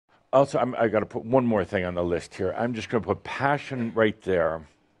Also, I got to put one more thing on the list here. I'm just going to put passion right there.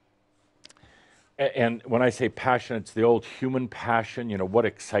 And when I say passion, it's the old human passion, what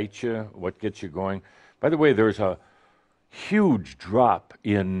excites you, what gets you going. By the way, there's a huge drop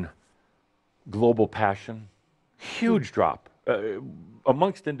in global passion, huge drop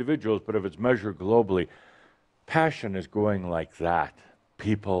amongst individuals, but if it's measured globally, passion is going like that.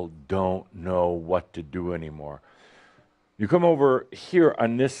 People don't know what to do anymore. You come over here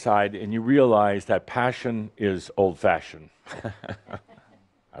on this side and you realize that passion is old-fashioned.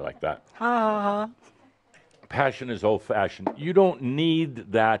 I like that. Passion is old-fashioned. You don't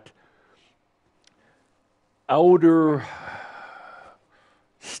need that outer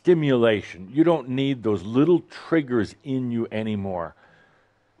stimulation. You don't need those little triggers in you anymore.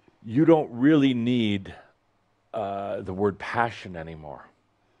 You don't really need the word passion anymore.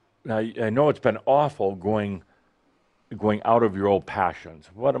 Now, I know it's been awful going out of your old passions.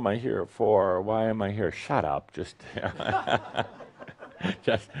 What am I here for? Why am I here? Shut up. Just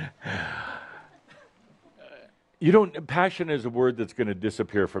passion is a word that's going to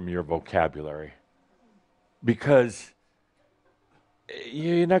disappear from your vocabulary because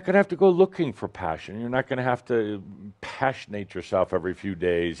you're not going to have to go looking for passion. You're not going to have to passionate yourself every few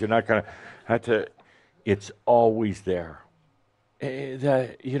days. You're not going to have to, it's always there.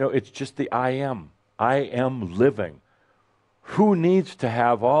 It's just the I am. I am living. Who needs to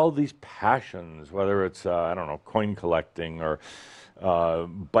have all these passions, whether it's, coin collecting or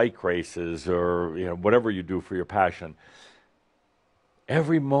bike races or, whatever you do for your passion.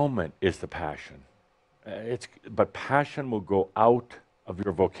 Every moment is the passion. But passion will go out of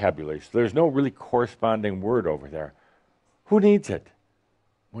your vocabulary. So there's no really corresponding word over there. Who needs it?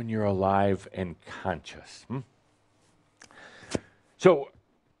 When you're alive and conscious. So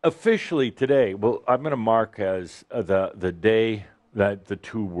officially today, I'm going to mark as the day that the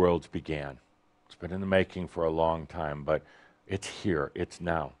two worlds began. It's been in the making for a long time, but it's here. It's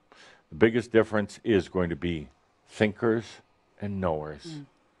now. The biggest difference is going to be thinkers and knowers.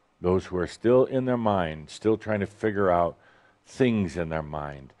 Those who are still in their mind, still trying to figure out things in their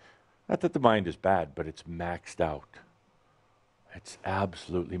mind. Not that the mind is bad, but it's maxed out. It's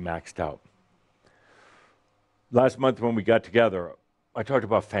absolutely maxed out. Last month when we got together, I talked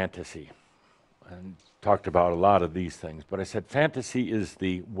about fantasy and talked about a lot of these things, but I said fantasy is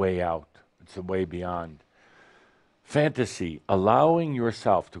the way out. It's the way beyond. Fantasy, allowing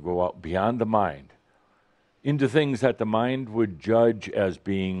yourself to go out beyond the mind into things that the mind would judge as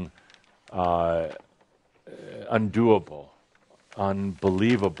being undoable,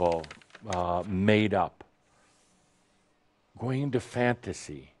 unbelievable, made up. Going into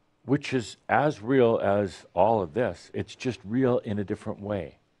fantasy, which is as real as all of this. It's just real in a different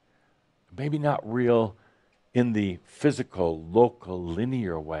way. Maybe not real in the physical, local,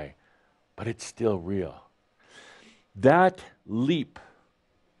 linear way, but it's still real. That leap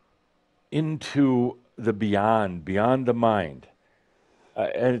into the beyond the mind,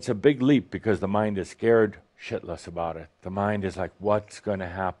 and it's a big leap because the mind is scared shitless about it. The mind is like, what's going to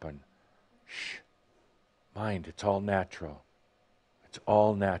happen? Shh. Mind, it's all natural. It's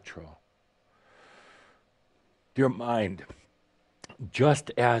all natural. Dear mind,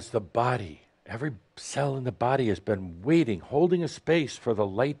 just as the body, every cell in the body has been waiting, holding a space for the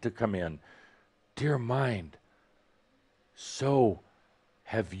light to come in. Dear mind, so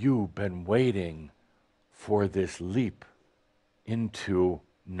have you been waiting for this leap into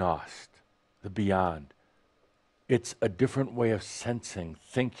Gnost, the beyond. It's a different way of sensing,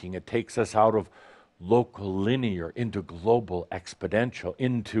 thinking. It takes us out of local linear into global exponential,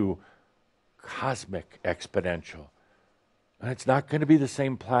 into cosmic exponential. And it's not going to be the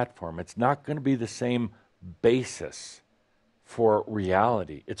same platform. It's not going to be the same basis for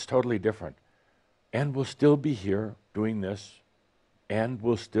reality. It's totally different. And we'll still be here doing this, and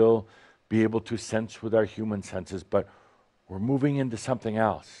we'll still be able to sense with our human senses, but we're moving into something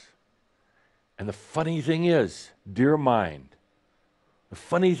else. And the funny thing is, dear mind, the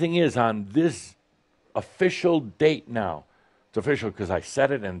funny thing is on this official date now, it's official because I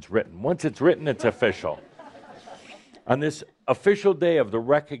said it and it's written. Once it's written, it's official. On this official day of the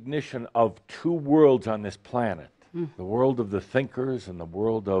recognition of two worlds on this planet, the world of the thinkers and the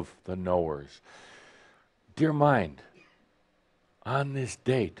world of the knowers. Dear mind, on this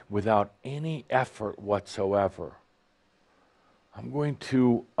date, without any effort whatsoever, I'm going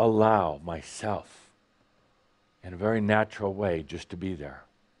to allow myself in a very natural way just to be there.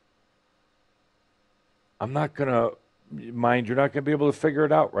 I'm not going to, mind, you're not going to be able to figure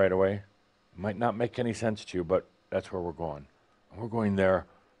it out right away. It might not make any sense to you, but that's where we're going. And we're going there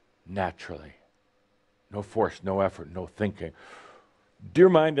naturally. No force, no effort, no thinking. Dear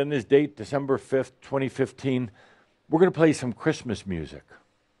mind, on this date, December 5th, 2015, we're going to play some Christmas music.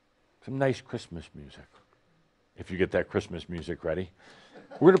 Some nice Christmas music. If you get that Christmas music ready.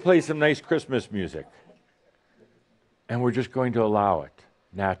 We're going to play some nice Christmas music. And we're just going to allow it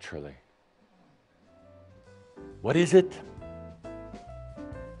naturally. What is it?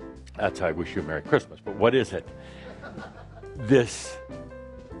 That's how I wish you a Merry Christmas. But what is it? This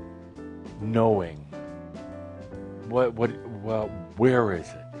knowing. Well, where is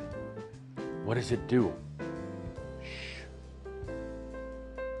it? What does it do?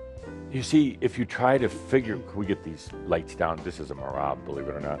 You see, if you try to figure, can we get these lights down? This is a marab, believe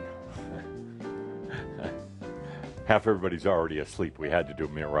it or not. Half everybody's already asleep. We had to do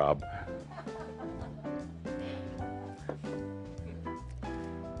mirab.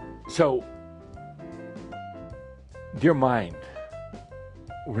 So, dear mind,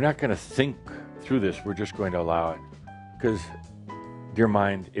 we're not going to think through this. We're just going to allow it. Because, dear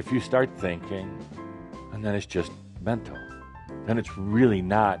mind, if you start thinking, and then it's just mental, then it's really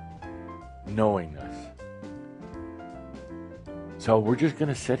not knowingness. So we're just going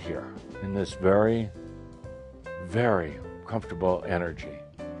to sit here in this very, very comfortable energy,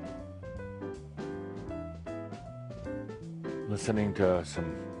 listening to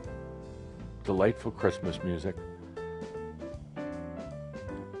some delightful Christmas music,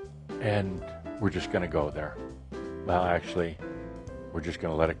 and we're just going to go there. Well, actually, we're just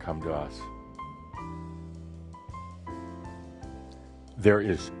going to let it come to us. There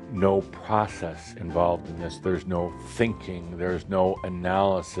is no process involved in this. There's no thinking. There's no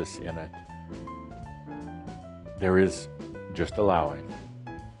analysis in it. There is just allowing.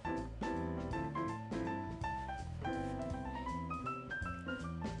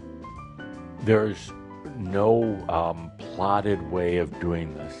 There's no plotted way of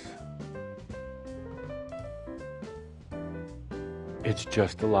doing this. It's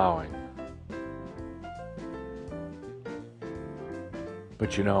just allowing.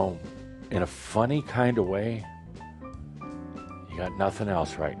 But you know, in a funny kind of way, you got nothing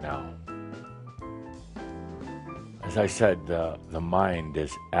else right now. As I said, the mind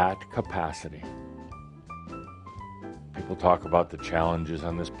is at capacity. People talk about the challenges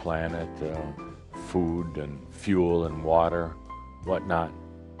on this planet, food and fuel and water, whatnot.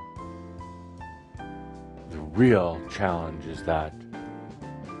 The real challenge is that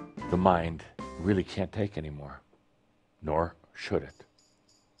the mind really can't take anymore, nor should it.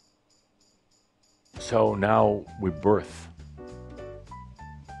 So now we birth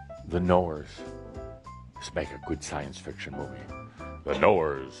the knowers. Let's make a good science fiction movie. The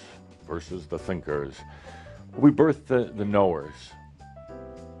knowers versus the thinkers. We birth the knowers.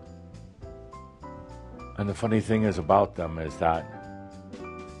 And the funny thing is about them is that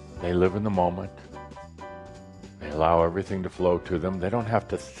they live in the moment. They allow everything to flow to them. They don't have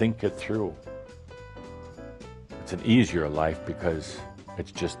to think it through. It's an easier life because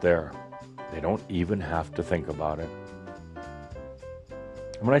it's just there. They don't even have to think about it.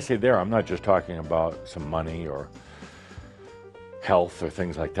 And when I say there, I'm not just talking about some money or health or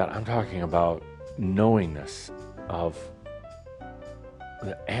things like that. I'm talking about knowingness of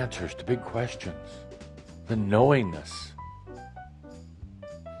the answers to big questions, the knowingness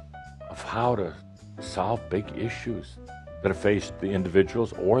of how to solve big issues that have faced the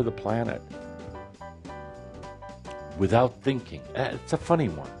individuals or the planet without thinking. It's a funny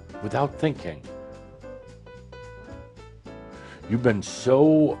one. Without thinking. You've been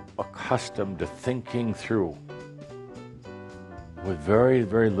so accustomed to thinking through with very,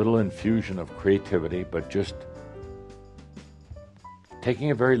 very little infusion of creativity, but just taking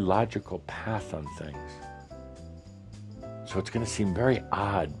a very logical path on things. So it's going to seem very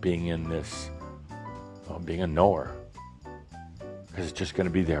odd being in this, being a knower, because it's just going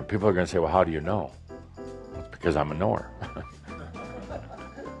to be there. People are going to say, well, how do you know? Well, it's because I'm a knower.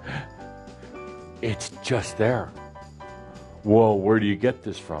 It's just there. Whoa, where do you get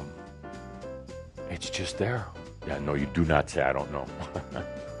this from? It's just there. Yeah, no, you do not say, I don't know.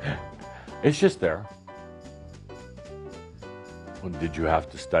 It's just there. Well, did you have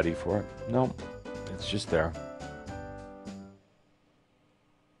to study for it? No, it's just there.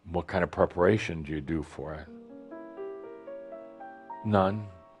 What kind of preparation do you do for it? None.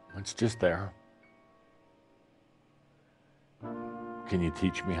 It's just there. Can you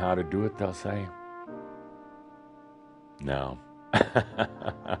teach me how to do it, they'll say? No.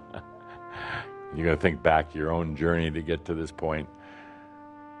 You're going to think back your own journey to get to this point.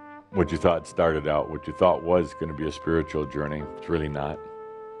 What you thought started out, what you thought was going to be a spiritual journey, it's really not.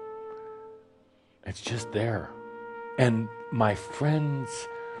 It's just there. And my friends,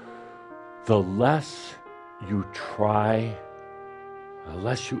 the less you try the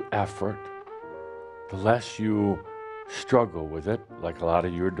less you effort, the less you struggle with it, like a lot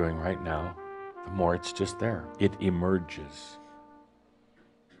of you are doing right now, the more it's just there. It emerges.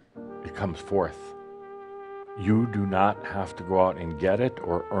 It comes forth. You do not have to go out and get it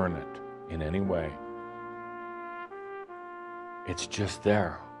or earn it in any way. It's just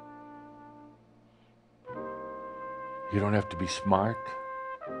there. You don't have to be smart.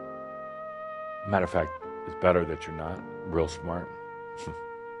 Matter of fact, it's better that you're not real smart.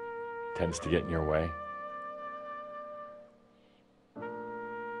 Tends to get in your way.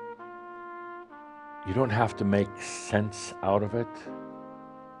 You don't have to make sense out of it.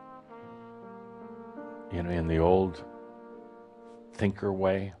 You know, in the old thinker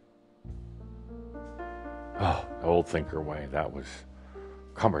way. Oh, the old thinker way, that was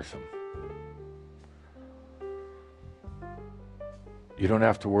cumbersome. You don't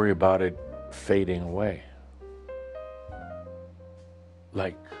have to worry about it fading away,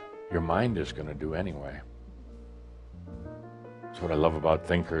 like your mind is going to do anyway. That's what I love about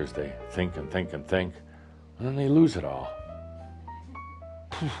thinkers. They think and think and think, and then they lose it all.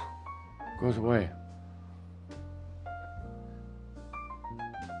 Poof, goes away.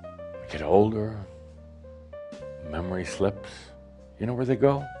 Get older, memory slips. You know where they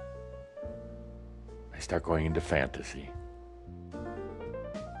go? They start going into fantasy.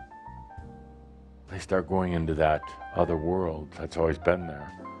 They start going into that other world that's always been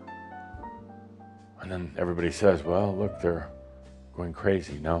there. And then everybody says, well, look, they're going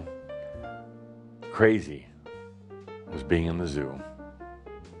crazy. No. Crazy was being in the zoo.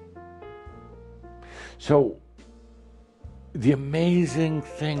 So the amazing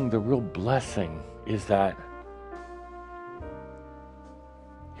thing, the real blessing, is that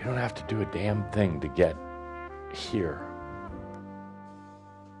you don't have to do a damn thing to get here,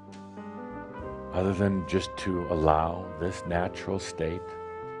 other than just to allow this natural state.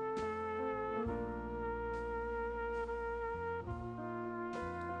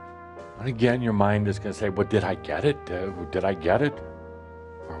 And again, your mind is going to say, well, did I get it? Did I get it?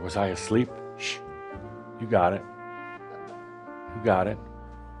 Or was I asleep? Shh, you got it. You got it.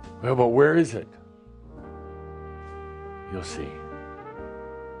 Well, but where is it? You'll see.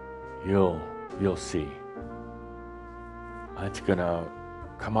 You'll see. It's going to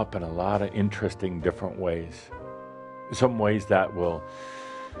come up in a lot of interesting different ways. Some ways that will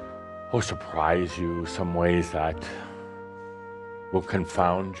surprise you. Some ways that will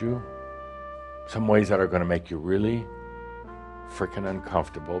confound you. Some ways that are going to make you really freaking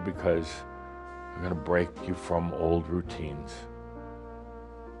uncomfortable because they're going to break you from old routines.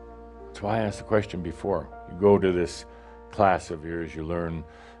 That's why I asked the question before. You go to this class of yours, you learn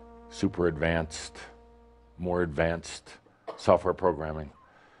super advanced, more advanced software programming.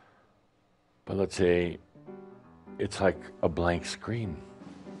 But let's say it's like a blank screen.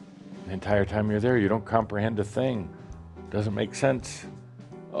 The entire time you're there, you don't comprehend a thing. Doesn't make sense.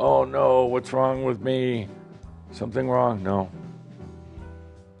 Oh no, what's wrong with me? Something wrong? No.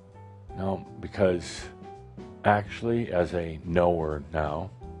 No, because actually, as a knower now,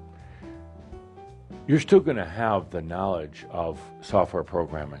 you're still going to have the knowledge of software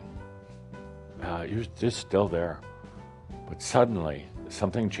programming. You're just still there. But suddenly,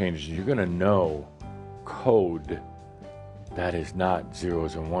 something changes. You're going to know code that is not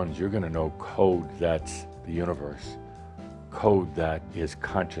zeros and ones. You're going to know code that's the universe. Code that is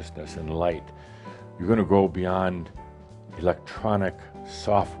consciousness and light. You're going to go beyond electronic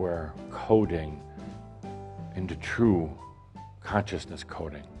software coding into true consciousness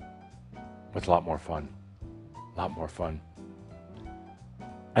coding. It's a lot more fun. A lot more fun.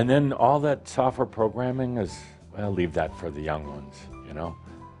 And then all that software programming is, well, leave that for the young ones, you know?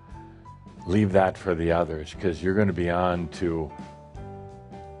 Leave that for the others, because you're going to be on to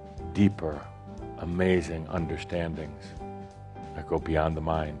deeper, amazing understandings that go beyond the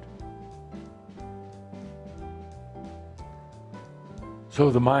mind. So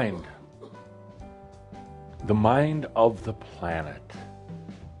the mind of the planet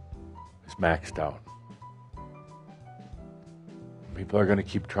is maxed out. People are going to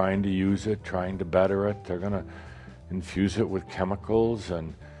keep trying to use it, trying to better it. They're going to infuse it with chemicals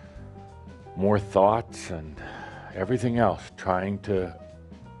and more thoughts and everything else, trying to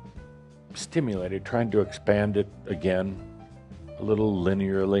stimulate it, trying to expand it again a little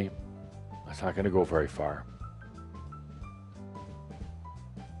linearly. That's not going to go very far.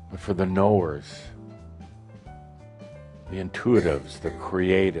 But for the knowers, the intuitives, the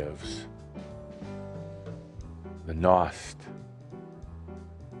creatives, the Gnost,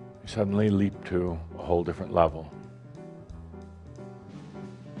 you suddenly leap to a whole different level.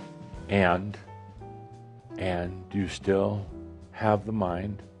 And you still have the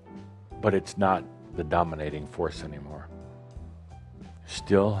mind, but it's not the dominating force anymore.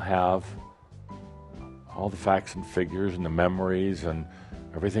 Still have all the facts and figures and the memories and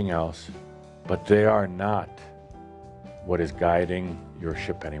everything else, but they are not what is guiding your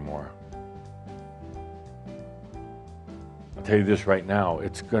ship anymore. I'll tell you this right now,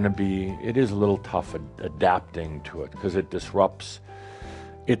 it is a little tough adapting to it because it disrupts.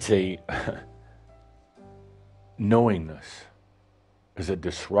 It's a knowingness is a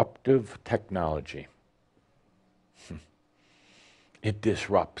disruptive technology. It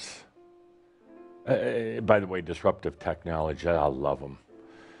disrupts. By the way, disruptive technology, I love them.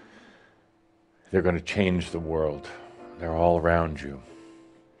 They're going to change the world. They're all around you.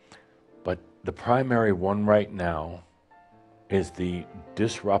 But the primary one right now is the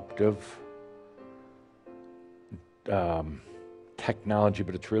disruptive technology,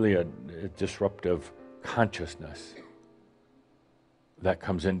 but it's really a disruptive consciousness that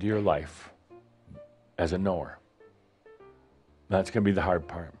comes into your life as a knower. That's going to be the hard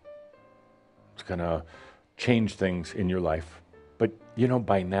part. It's going to change things in your life. But,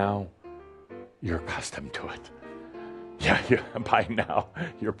 by now, you're accustomed to it. Yeah, by now,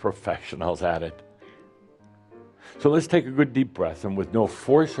 you're professionals at it. So let's take a good deep breath, and with no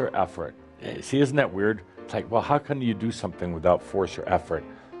force or effort. See, isn't that weird? It's like, well, how can you do something without force or effort?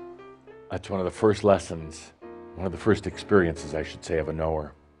 That's one of the first lessons, one of the first experiences, I should say, of a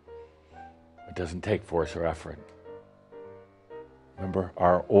knower. It doesn't take force or effort. Remember,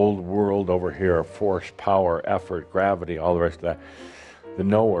 our old world over here, force, power, effort, gravity, all the rest of that. The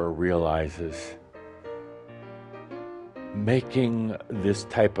knower realizes making this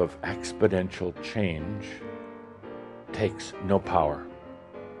type of exponential change takes no power.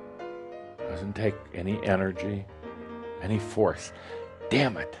 Doesn't take any energy, any force.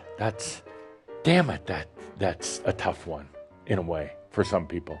 Damn it, that's a tough one, in a way, for some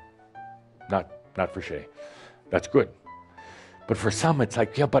people. Not for Shay. That's good. But for some, it's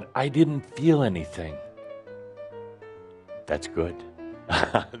like, yeah, but I didn't feel anything. That's good.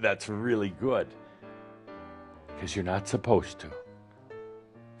 That's really good. Because you're not supposed to.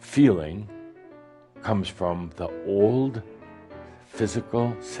 Feeling comes from the old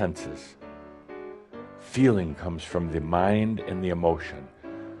physical senses. Feeling comes from the mind and the emotion.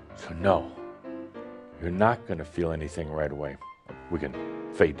 So no, you're not going to feel anything right away. We can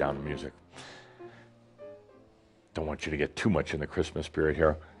fade down the music. Don't want you to get too much in the Christmas spirit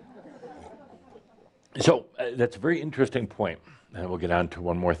here. So that's a very interesting point. And we'll get on to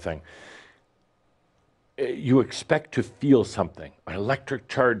one more thing. You expect to feel something, an electric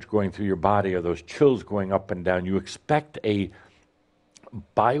charge going through your body or those chills going up and down. You expect a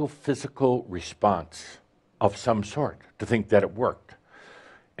biophysical response of some sort to think that it worked.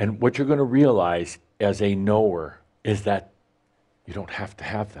 And what you're going to realize as a knower is that you don't have to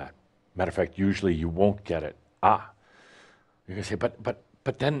have that. Matter of fact, usually you won't get it. You're going to say,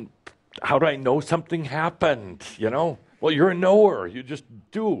 but then how do I know something happened? Well, you're a knower. You just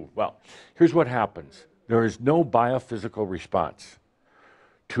do. Well, here's what happens. There is no biophysical response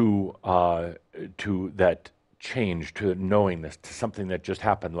to that change, to knowingness, to something that just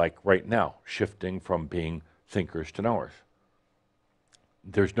happened, like right now, shifting from being thinkers to knowers.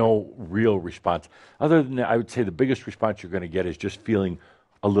 There's no real response. Other than that, I would say the biggest response you're going to get is just feeling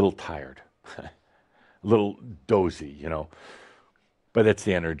a little tired, a little dozy, But that's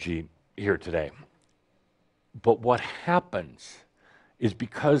the energy here today. But what happens is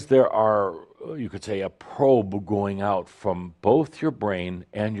because there are, you could say, a probe going out from both your brain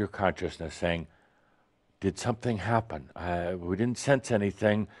and your consciousness saying, did something happen? We didn't sense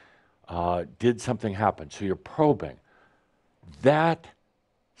anything. Did something happen? So you're probing. That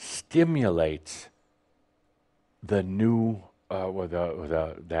stimulates the new,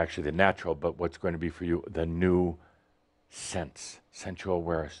 actually the natural, but what's going to be for you, the new sensual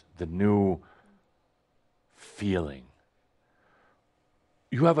awareness, the new feeling.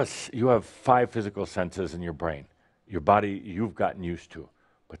 You have 5 physical senses in your brain. Your body you've gotten used to.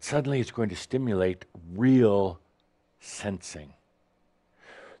 But suddenly it's going to stimulate real sensing.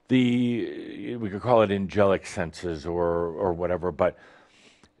 We could call it angelic senses or whatever, but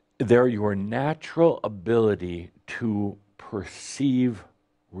they're your natural ability to perceive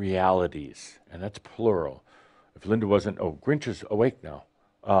realities. And that's plural. If Linda wasn't, Grinch is awake now.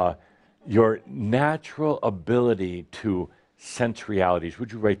 Your natural ability to sense realities.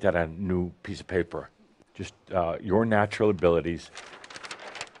 Would you write that on a new piece of paper? Just your natural abilities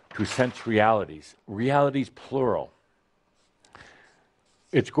to sense realities. Realities, plural.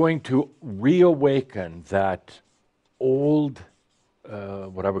 It's going to reawaken that old,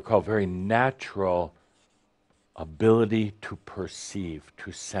 what I would call very natural ability to perceive,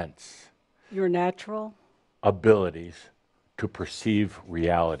 to sense. Your natural? Abilities to perceive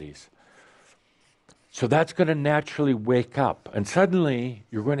realities. So that's going to naturally wake up. And suddenly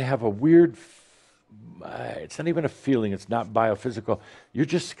you're going to have a weird, it's not even a feeling, it's not biophysical. You're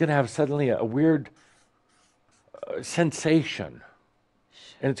just going to have suddenly a weird sensation.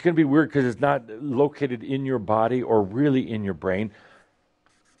 And it's going to be weird because it's not located in your body or really in your brain.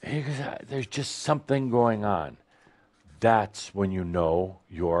 There's just something going on. That's when you know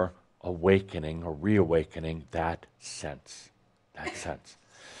you're awakening or reawakening that sense. That sense.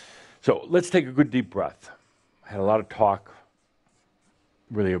 So let's take a good deep breath. I had a lot of talk,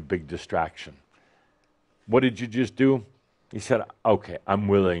 really a big distraction. What did you just do? You said, okay, I'm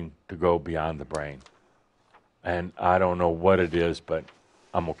willing to go beyond the brain. And I don't know what it is, but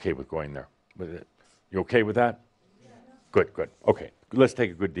I'm okay with going there. You okay with that? Yeah. Good, good. Okay, let's take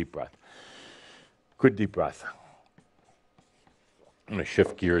a good deep breath. Good deep breath. I'm going to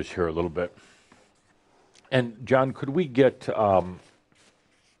shift gears here a little bit. And John, could we get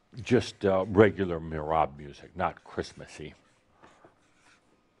just regular Mirab music, not Christmassy?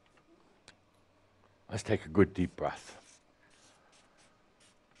 Let's take a good deep breath.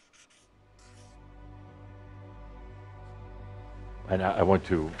 And I want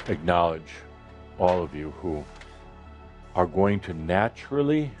to acknowledge all of you who are going to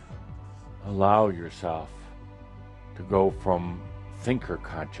naturally allow yourself to go from thinker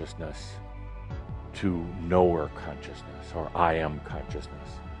consciousness to knower consciousness, or I am consciousness.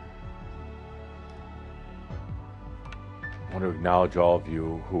 I want to acknowledge all of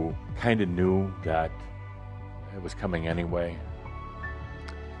you who kind of knew that it was coming anyway.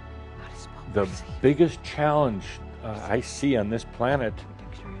 The biggest challenge I see on this planet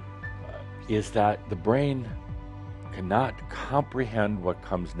is that the brain cannot comprehend what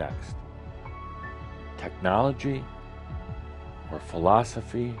comes next. Technology, or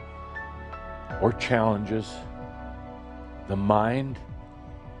philosophy, or challenges, the mind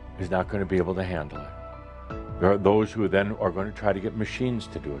is not going to be able to handle it. There are those who then are going to try to get machines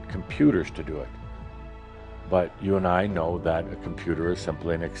to do it, computers to do it. But you and I know that a computer is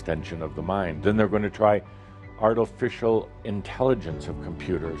simply an extension of the mind. Then they're going to try artificial intelligence of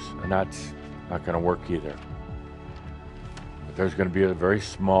computers, and that's not going to work either. But there's going to be a very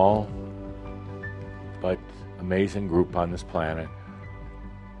small but amazing group on this planet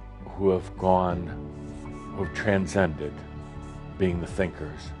who have transcended being the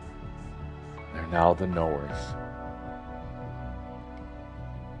thinkers. They're now the knowers.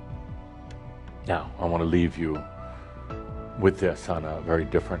 Now, I want to leave you with this on a very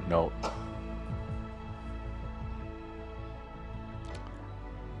different note.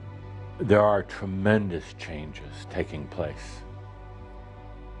 There are tremendous changes taking place.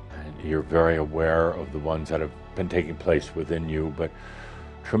 And you're very aware of the ones that have been taking place within you, but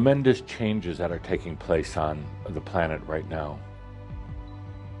tremendous changes that are taking place on the planet right now.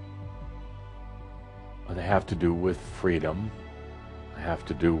 They have to do with freedom. They have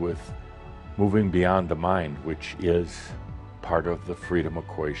to do with moving beyond the mind, which is part of the freedom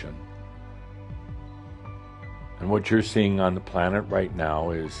equation. And what you're seeing on the planet right now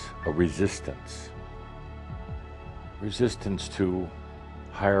is a resistance. Resistance to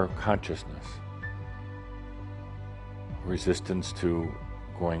higher consciousness. Resistance to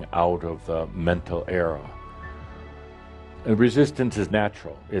going out of the mental era. And resistance is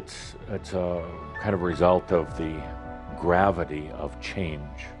natural. It's a kind of result of the gravity of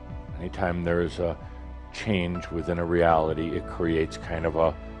change. Anytime there's a change within a reality, it creates kind of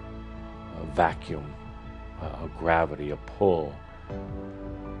a vacuum, a gravity, a pull.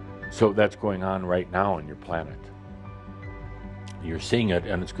 So that's going on right now on your planet. You're seeing it,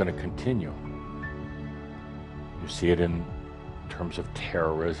 and it's going to continue. You see it in terms of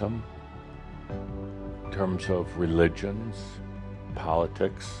terrorism, in terms of religions,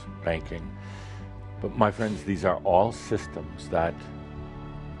 politics, banking. But my friends, these are all systems that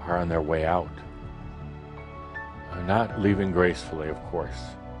are on their way out. They're not leaving gracefully, of course.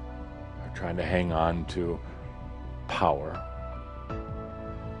 They're trying to hang on to power.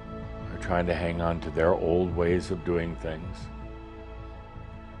 They're trying to hang on to their old ways of doing things.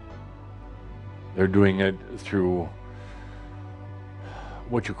 They're doing it through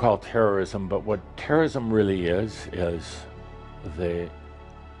what you call terrorism, but what terrorism really is the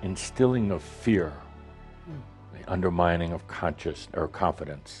instilling of fear, the undermining of conscious or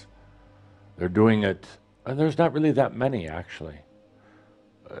confidence. They're doing it, and there's not really that many actually.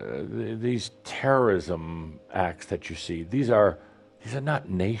 These terrorism acts that you see, these are not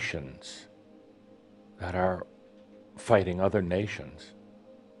nations that are fighting other nations.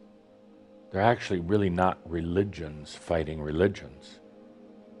 They're actually really not religions fighting religions.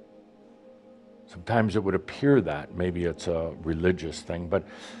 Sometimes it would appear that maybe it's a religious thing, but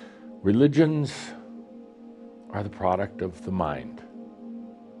religions are the product of the mind.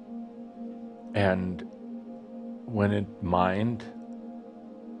 And when a mind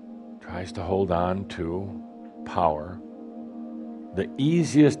tries to hold on to power, the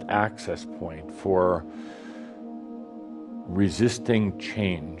easiest access point for resisting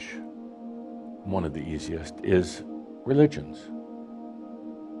change, one of the easiest, is religions.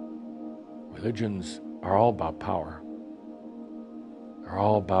 Religions are all about power. They're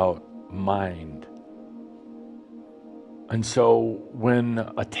all about mind. And so when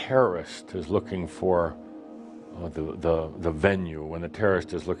a terrorist is looking for the venue, when the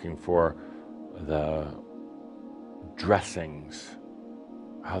terrorist is looking for the dressings,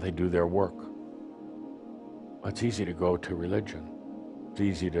 how they do their work, it's easy to go to religion. It's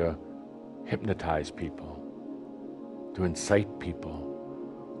easy to hypnotize people, to incite people,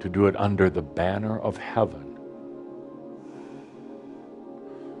 to do it under the banner of heaven.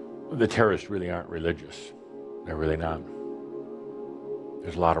 The terrorists really aren't religious. They're really not.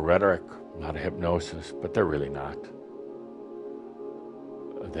 There's a lot of rhetoric, a lot of hypnosis, but they're really not.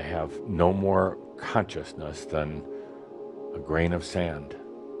 They have no more consciousness than a grain of sand.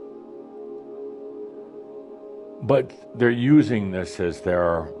 But they're using this as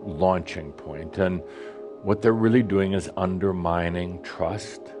their launching point, and what they're really doing is undermining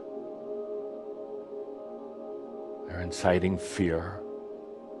trust. They're inciting fear.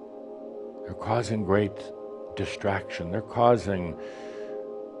 They're causing great distraction. They're causing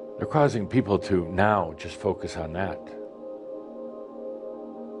people to now just focus on that.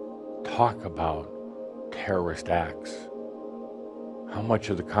 Talk about terrorist acts. How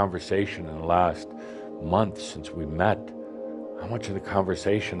much of the conversation in the last month since we met, how much of the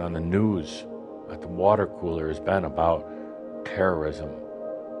conversation on the news at the water cooler has been about terrorism?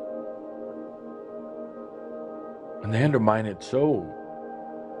 And they undermine it so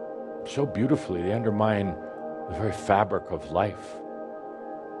beautifully. They undermine the very fabric of life.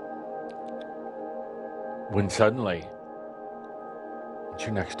 When suddenly, it's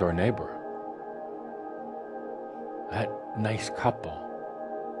your next door neighbor. That nice couple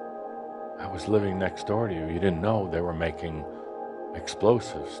that was living next door to you, you didn't know they were making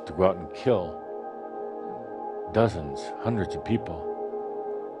explosives to go out and kill dozens, hundreds of people.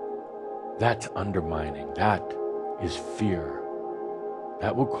 That's undermining. That is fear.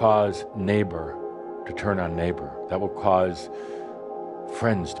 That will cause neighbor to turn on neighbor. That will cause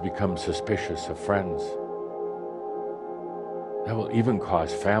friends to become suspicious of friends. That will even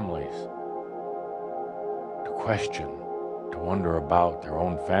cause families to question, to wonder about their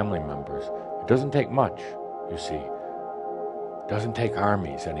own family members. It doesn't take much, you see. It doesn't take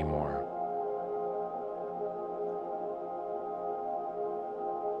armies anymore.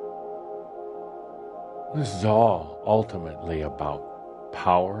 This is all ultimately about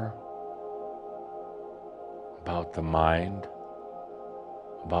power, about the mind,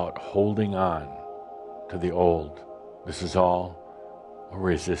 about holding on to the old. This is all a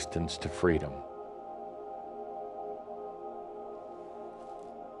resistance to freedom.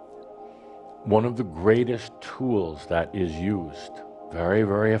 One of the greatest tools that is used very,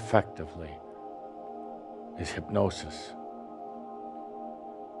 very effectively is hypnosis.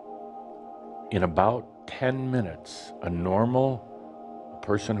 In about 10 minutes, a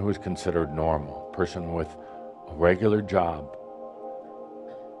person who is considered normal, a person with a regular job,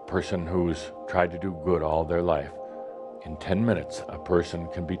 a person who's tried to do good all their life, in 10 minutes, a person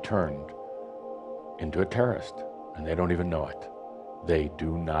can be turned into a terrorist, and they don't even know it. They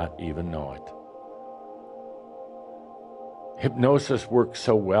do not even know it. Hypnosis works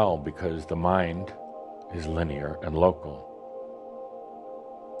so well because the mind is linear and local.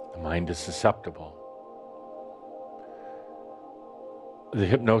 The mind is susceptible. The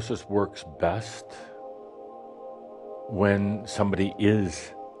hypnosis works best when somebody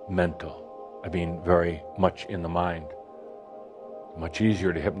is mental. I mean, very much in the mind. Much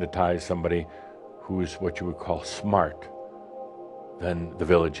easier to hypnotize somebody who's what you would call smart than the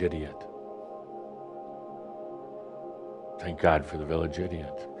village idiot. Thank God for the village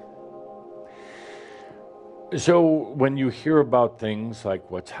idiot. So when you hear about things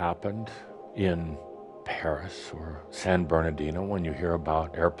like what's happened in Paris or San Bernardino, when you hear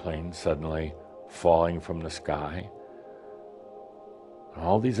about airplanes suddenly falling from the sky, and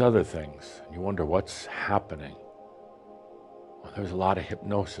all these other things, and you wonder what's happening. Well, there's a lot of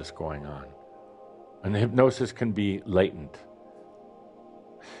hypnosis going on. And the hypnosis can be latent.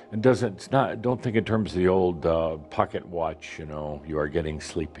 Don't think in terms of the old pocket watch, you are getting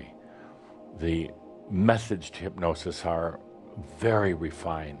sleepy. The methods to hypnosis are very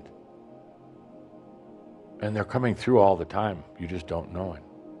refined. And they're coming through all the time. You just don't know it.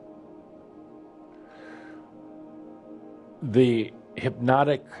 The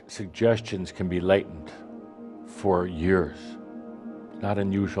hypnotic suggestions can be latent for years. It's not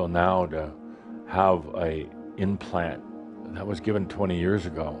unusual now to have an implant that was given 20 years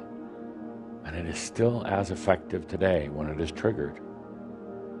ago, and it is still as effective today when it is triggered.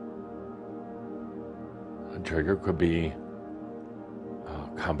 A trigger could be a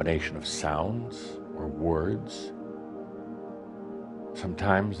combination of sounds or words.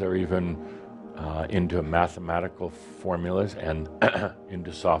 Sometimes they're even into mathematical formulas and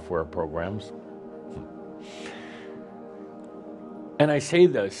into software programs. And I say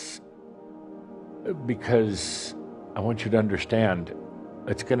this because I want you to understand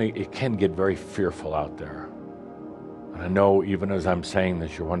it can get very fearful out there. And I know even as I'm saying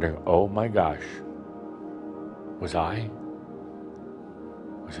this, you're wondering, oh my gosh, was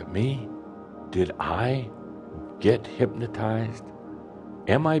it me? Did I get hypnotized?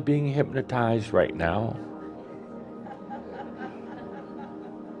 Am I being hypnotized right now?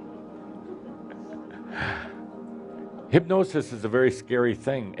 Hypnosis is a very scary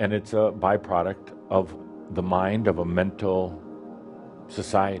thing, and it's a byproduct of the mind of a mental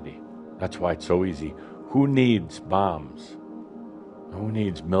society. That's why it's so easy. Who needs bombs? Who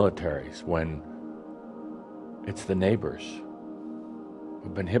needs militaries when it's the neighbors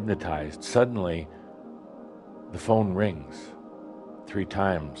who've been hypnotized? Suddenly, the phone rings 3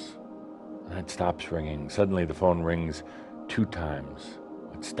 times, and it stops ringing. Suddenly, the phone rings 2 times.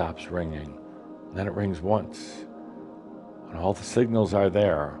 It stops ringing. And then it rings once. And all the signals are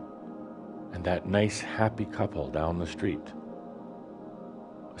there. And that nice, happy couple down the street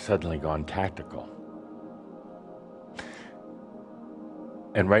suddenly gone tactical.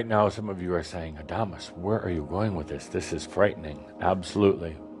 And right now, some of you are saying, Adamus, where are you going with this? This is frightening.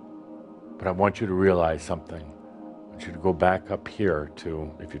 Absolutely. But I want you to realize something. I want you to go back up here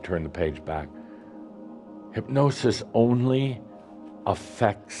to, if you turn the page back, hypnosis only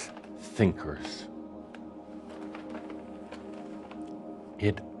affects thinkers.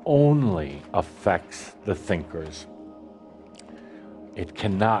 It only affects the thinkers. It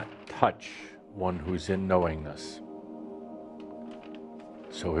cannot touch one who's in knowingness.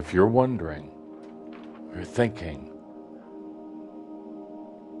 So if you're wondering, you're thinking,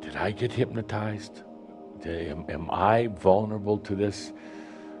 did I get hypnotized? Am I vulnerable to this?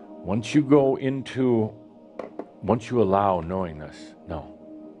 Once you allow knowingness,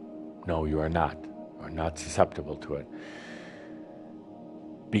 no, you are not. You are not susceptible to it.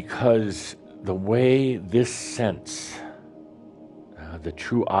 Because the way this sense, the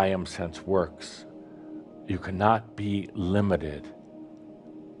true I am sense works, you cannot be limited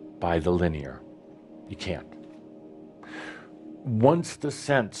by the linear. You can't. Once the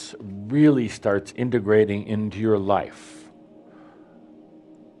sense really starts integrating into your life,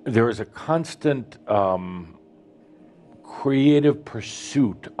 there is a constant creative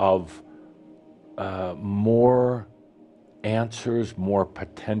pursuit of more answers, more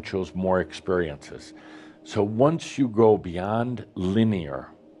potentials, more experiences. So once you go beyond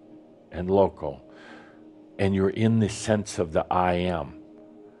linear and local, and you're in the sense of the I am,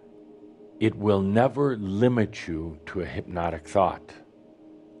 it will never limit you to a hypnotic thought.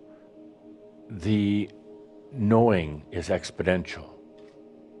 The knowing is exponential.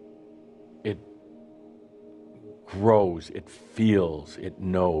 It grows, it feels, it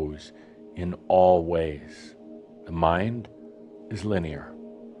knows in all ways. The mind is linear.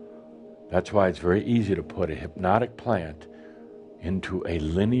 That's why it's very easy to put a hypnotic plant into a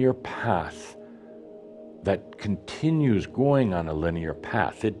linear path that continues going on a linear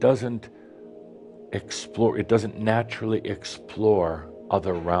path. It doesn't explore, it doesn't naturally explore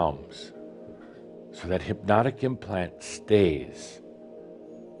other realms. So that hypnotic implant stays.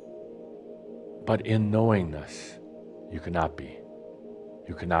 But in knowingness, you cannot be.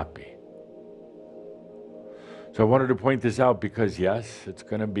 You cannot be. So I wanted to point this out because, yes, it's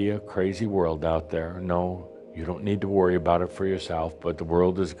going to be a crazy world out there. No, you don't need to worry about it for yourself, but the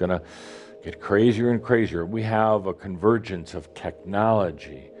world is going to get crazier and crazier. We have a convergence of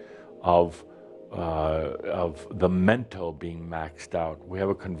technology, of the mental being maxed out. We have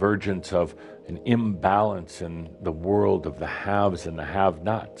a convergence of an imbalance in the world of the haves and the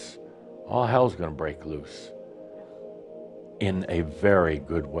have-nots. All hell's going to break loose in a very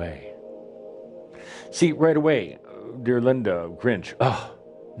good way. See, right away, dear Linda, Grinch,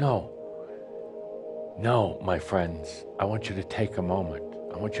 no, my friends, I want you to take a moment.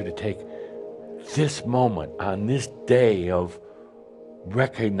 I want you to take this moment on this day of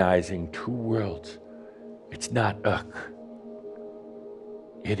recognizing two worlds. It's not ugh.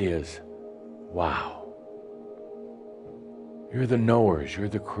 It is wow. You're the knowers, you're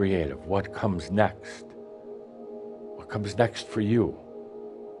the creative. What comes next? What comes next for you?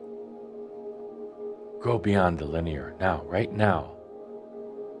 Go beyond the linear. Now, right now,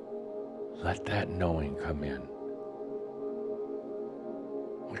 let that knowing come in.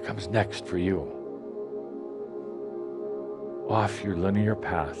 What comes next for you? Off your linear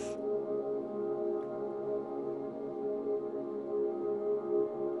path.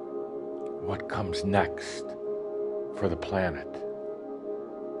 What comes next for the planet?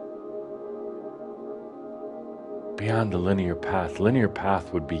 Beyond the linear path. Linear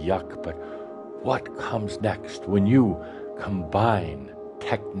path would be yuck, but what comes next when you combine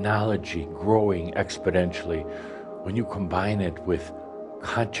technology growing exponentially, when you combine it with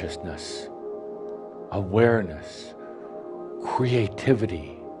consciousness, awareness,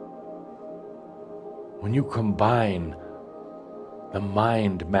 creativity, when you combine the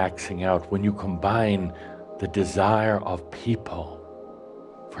mind maxing out, when you combine the desire of people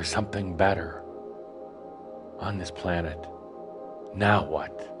for something better on this planet, now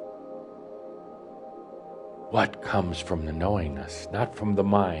what? What comes from the knowingness, not from the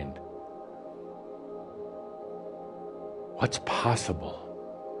mind? What's possible?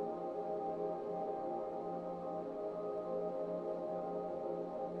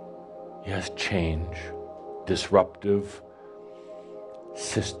 Yes, change, disruptive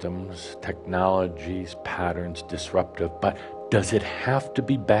systems, technologies, patterns, disruptive, but does it have to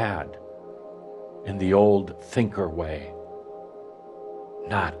be bad in the old thinker way?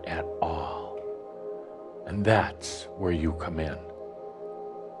 Not at all. And that's where you come in.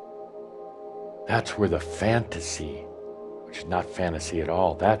 That's where the fantasy, which is not fantasy at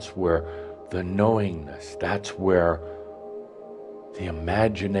all, that's where the knowingness, that's where the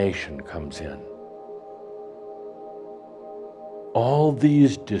imagination comes in. All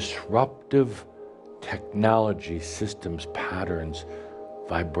these disruptive technology systems, patterns,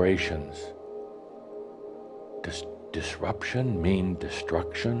 vibrations. Does disruption mean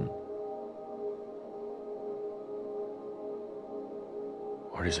destruction?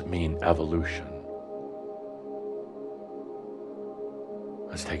 Or does it mean evolution?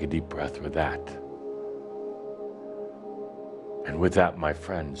 Let's take a deep breath with that. And with that, my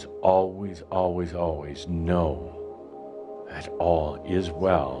friends, always, always, always know that all is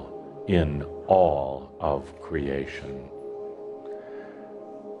well in all of creation.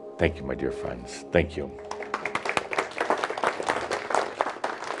 Thank you, my dear friends. Thank you.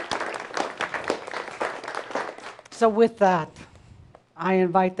 So with that, I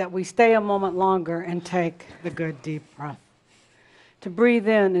invite that we stay a moment longer and take the good deep breath. To breathe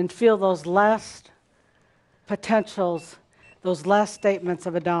in and feel those last potentials, those last statements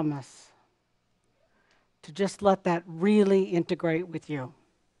of Adamus. To just let that really integrate with you.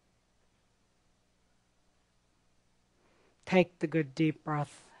 Take the good deep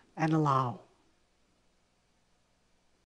breath and allow.